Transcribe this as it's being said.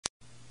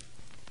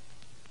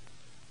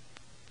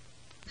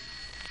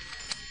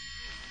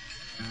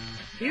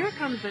Here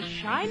comes a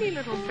shiny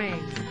little thing.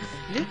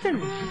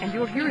 Listen, and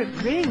you'll hear it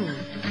ring.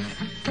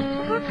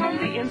 Here come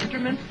the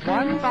instruments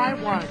one by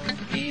one.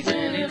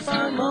 Even if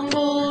I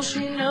mumble,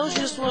 she knows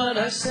just what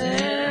I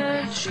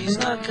said. She's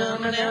not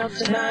coming out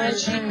tonight,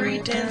 she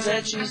pretends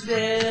that she's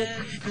dead.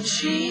 And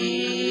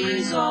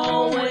she's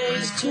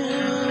always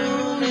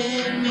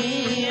tuning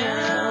me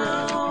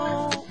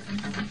out.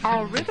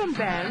 Our rhythm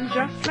band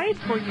just played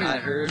for you. I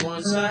heard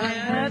once I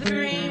had a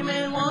dream,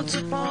 and once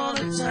upon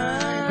a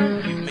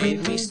time you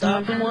made me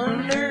stop and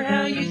wonder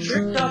how you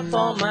tricked off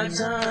all my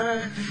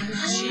time.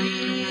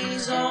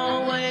 She's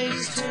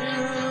always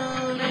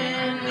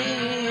tuning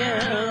me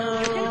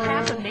out. You can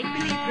have a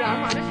make-believe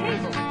drum on a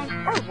table,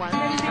 or one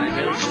that's in I your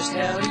know lap. just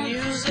how to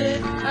use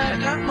it. I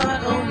got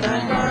my own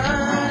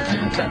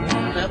nightline,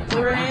 cutting up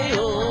the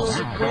rails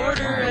a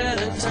quarter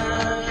at a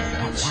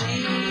time. She's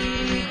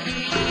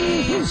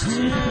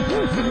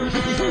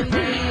tuning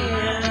me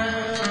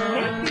out.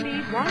 Make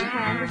believe one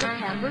hand is a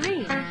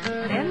tambourine.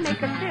 Then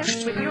make a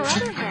fist with your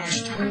other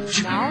hand.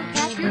 Now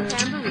tap your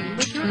tambourine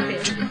with your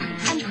fist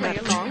and play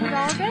along with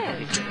our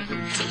band.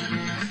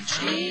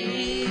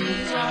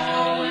 She's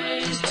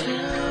always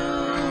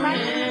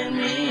tuning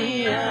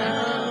me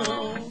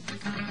out.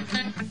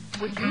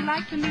 Would you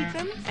like to meet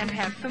them and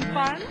have some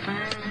fun?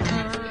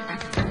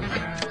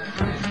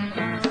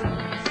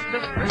 The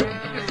first to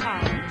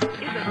come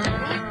is a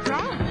little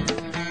drum.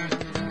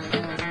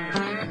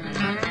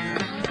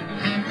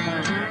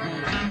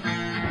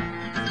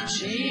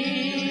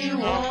 She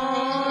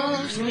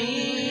wants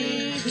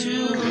me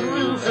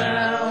to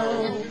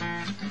vow.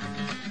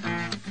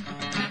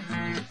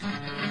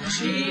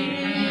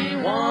 She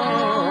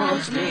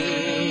wants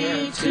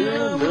me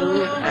to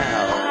move